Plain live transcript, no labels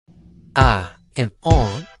I am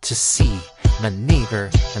on to see my neighbor.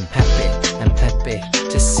 I'm happy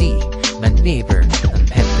to see my neighbor.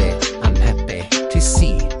 I'm happy to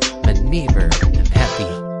see my neighbor. I'm happy.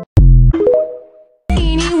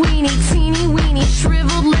 Teeny weeny,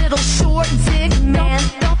 shriveled little short dick man.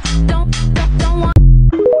 Don't want.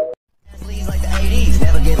 Sleeves like the 80s,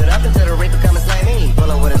 never give it up until the reaper come and slay me.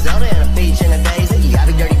 Pull up with a Zelda and a peach and a daisy. I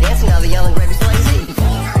be dirty dancing, now the yelling gravy slazy.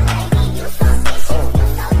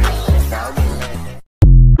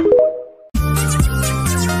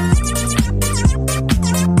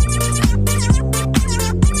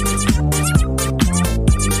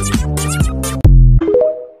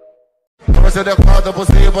 Xerecada por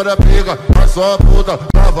cima da pica, faz sua puta,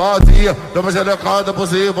 tá vazia. Dá uma xerecada por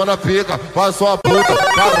cima da pica, faz sua puta,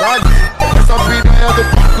 caralho. Essa piranha do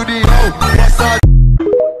Parque União, essa...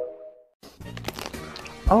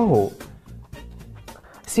 Oh.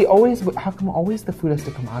 See, always, how come always the food has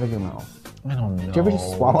to come out of your mouth? I don't know. Do you ever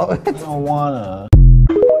just swallow it? I don't wanna.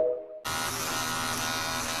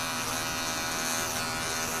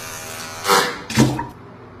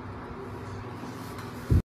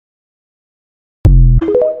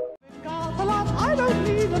 I don't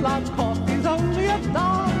need a lot, coffee's only a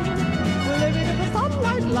dime. Living in the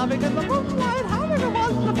sunlight, loving in the moonlight, having a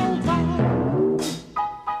wonderful time.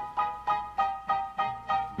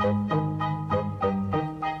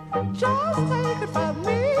 Just take it from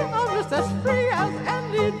me, I'm just as free as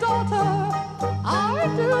any daughter.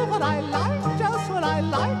 I do what I like, just what I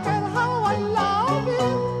like, and how I love it.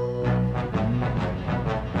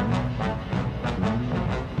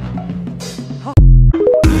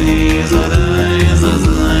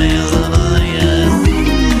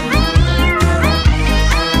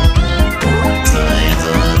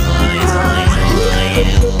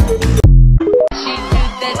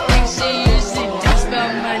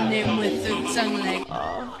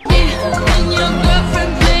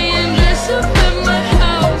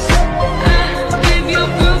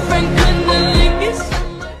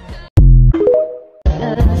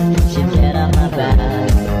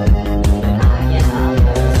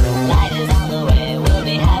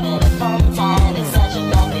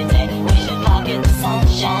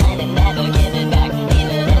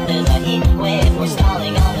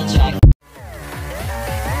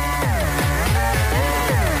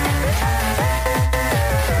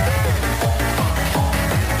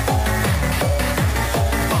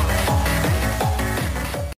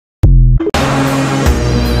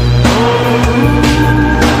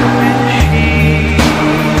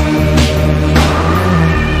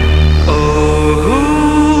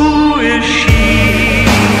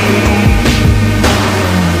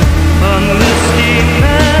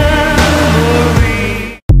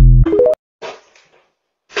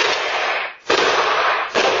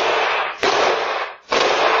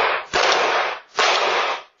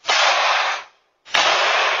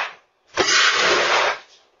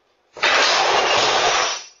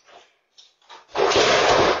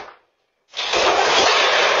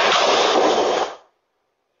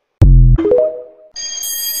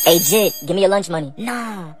 Hey, Jit, give me your lunch money.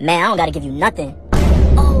 Nah. Man, I don't gotta give you nothing.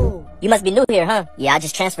 Oh, you must be new here, huh? Yeah, I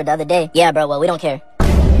just transferred the other day. Yeah, bro, well, we don't care.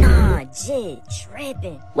 Nah, Jit,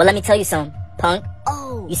 tripping. Well, let me tell you something, punk.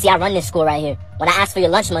 Oh. You see, I run this school right here. When I ask for your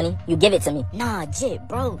lunch money, you give it to me. Nah, Jit,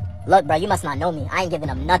 bro. Look, bro, you must not know me. I ain't giving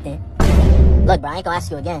up nothing. Look, bro, I ain't gonna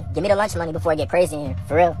ask you again. Give me the lunch money before I get crazy in here,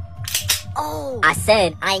 for real. Oh. I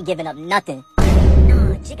said I ain't giving up nothing.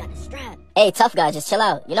 Nah, Jit got the strap. Hey, tough guy, just chill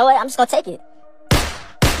out. You know what? I'm just gonna take it.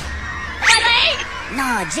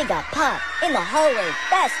 Nah, Jig got popped in the hallway.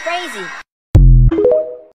 That's crazy.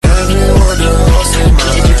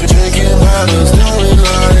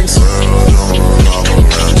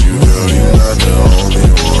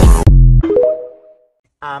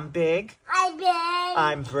 I'm big. I'm big.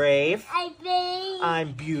 I'm brave. I'm big.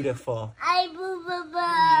 I'm beautiful. I'm beautiful.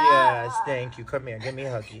 Yes, thank you. Come here, give me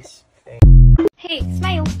huggies. Hey,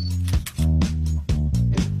 smile.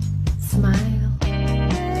 Smile.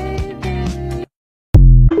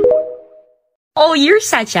 Oh, you're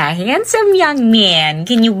such a handsome young man.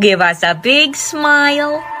 Can you give us a big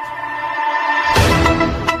smile?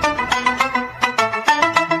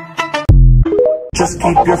 Just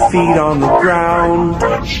keep your feet on the ground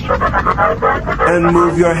and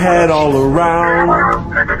move your head all around.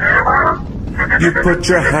 You put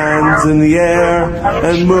your hands in the air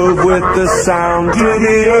and move with the sound to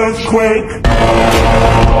the earthquake.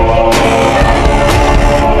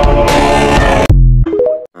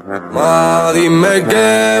 Ma dime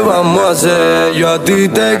qué vamos a hacer, yo a ti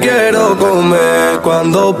te quiero comer.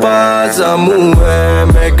 Cuando pasa mujer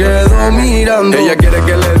me quedo mirando. Ella quiere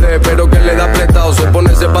que le dé, pero que le da apretado. Se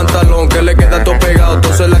pone ese pantalón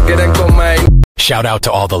Shout out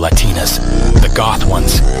to all the Latinas, the goth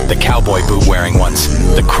ones, the cowboy boot wearing ones,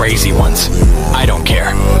 the crazy ones. I don't care.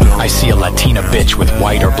 I see a Latina bitch with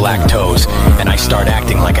white or black toes, and I start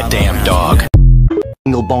acting like a damn dog.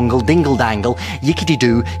 Dingle bongle, dingle dangle, yickety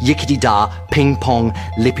doo, yickety da, ping pong,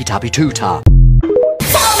 lippy tappy too-ta.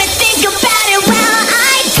 Told me think about it while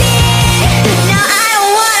I did. Now I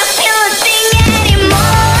don't wanna feel a thing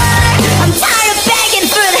anymore. I'm tired of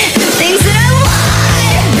begging for the things that I want.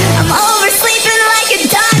 I'm oversleeping like a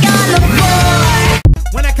dog on the floor.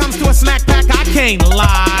 When it comes to a snack pack, I can't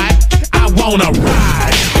lie. I wanna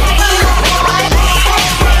ride.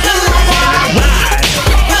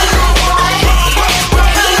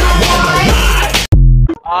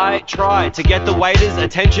 I tried to get the waiter's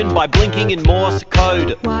attention by blinking in Morse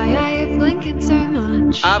code. Why are you blinking so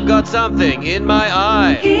much? I've got something in my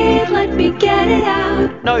eye. Here, let me get it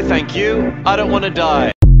out. No thank you, I don't want to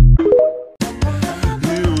die.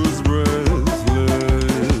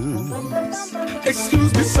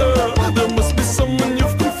 Excuse me, sir, there must be someone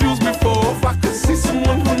you've confused me for. If I could see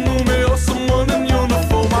someone who knew me or someone in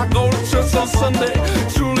uniform, I go to church on Sunday,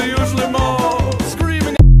 truly usually more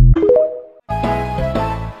screaming.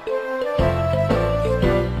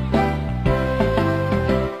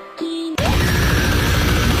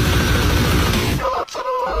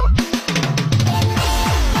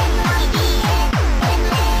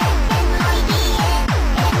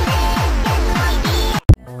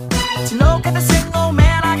 To look at the single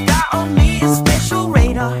man I got on me a special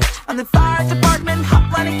radar. On the fire department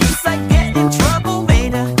hotline in case I get in trouble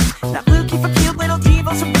later. Not looking for cute little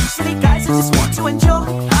divas or big city guys I just want to enjoy.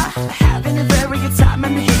 Having a very good time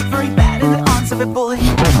and behave very bad in the arms of a boy.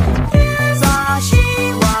 Saw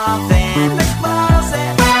she walked in the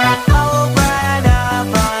closet, opened up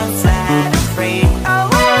unsaid and free.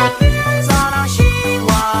 Saw she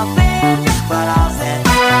walked in the closet,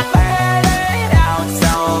 burned it out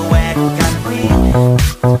so it can breathe.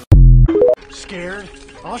 Scared?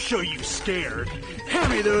 I'll show you scared.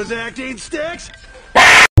 Hand me those acting sticks.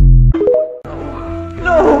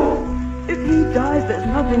 No! If he dies, there's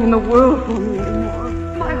nothing in the world for me anymore.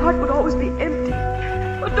 My heart would always be empty.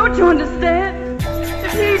 But don't you understand?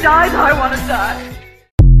 If he dies, I want to die.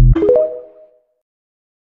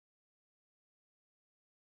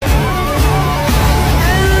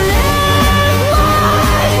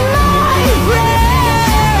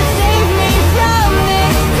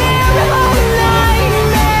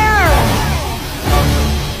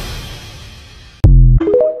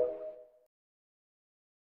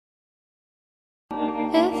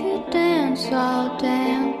 If you dance, I'll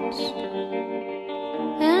dance.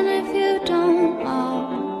 And if you don't,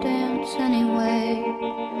 I'll dance anyway.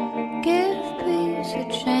 Give peace a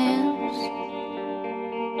chance.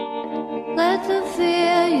 Let the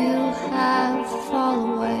fear you have fall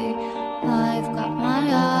away. I've got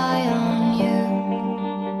my eye on you.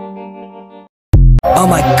 Oh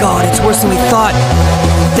my god, it's worse than we thought.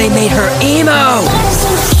 They made her emo!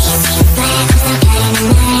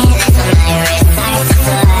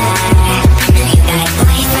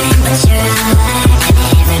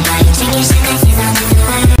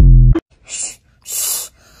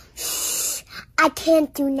 I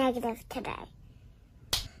can't do negative today.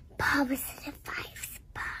 Positive vibes,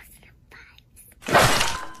 positive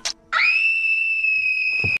vibes.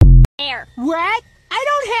 There. What? I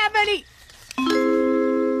don't have any.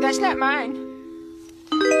 That's not mine.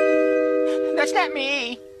 That's not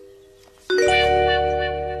me.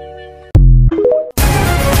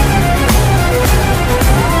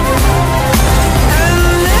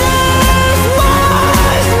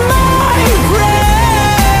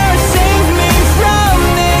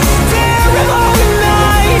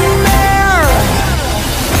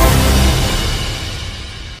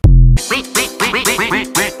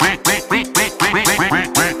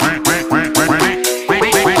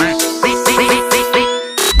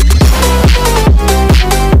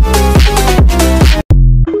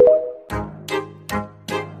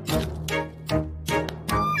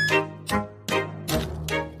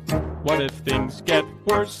 What if things get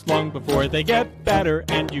worse long before they get better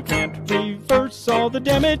and you can't reverse all the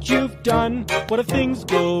damage you've done? What if things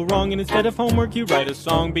go wrong and instead of homework you write a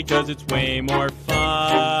song because it's way more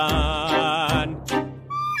fun?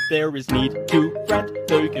 There is need to fret,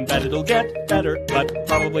 though you can bet it'll get better, but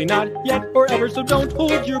probably not yet or ever, so don't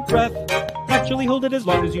hold your breath. Actually hold it as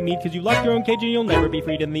long as you need, cause you lock your own cage and you'll never be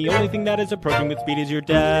freed, and the only thing that is approaching with speed is your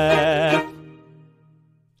death.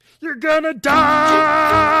 You're gonna die!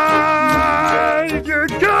 You're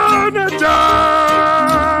gonna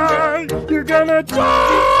die! You're gonna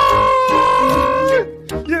die!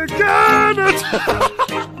 You're gonna die!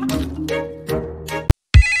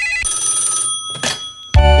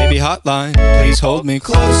 hotline, please hold me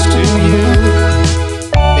close to you.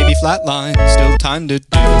 Baby flatline, still time to do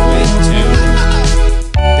it too.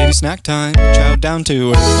 Baby snack time, chow down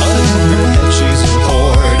to her head. She's a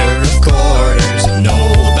hoarder of quarters, no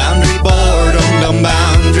boundary boredom, no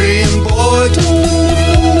boundary important.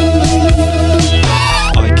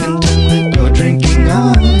 I can tell that your drinking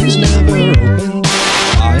eyes never opened.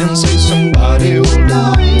 I and say somebody will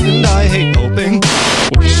die, and I hate hoping.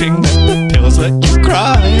 Wishing that the pills let you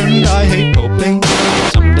cry, and I hate hoping.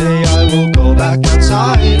 Someday I will go back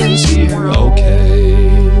outside and see her okay.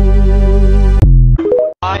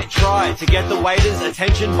 I try to get the waiter's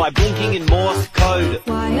attention by blinking in Morse code.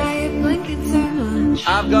 Why are you blinking so much?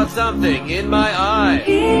 I've got something in my eye.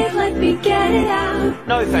 Please let me get it out.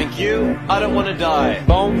 No thank you, I don't want to die.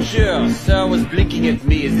 Bonjour, sir was blinking at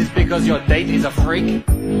me. Is this because your date is a freak?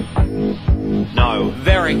 No,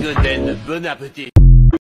 very good then. Bon appetit.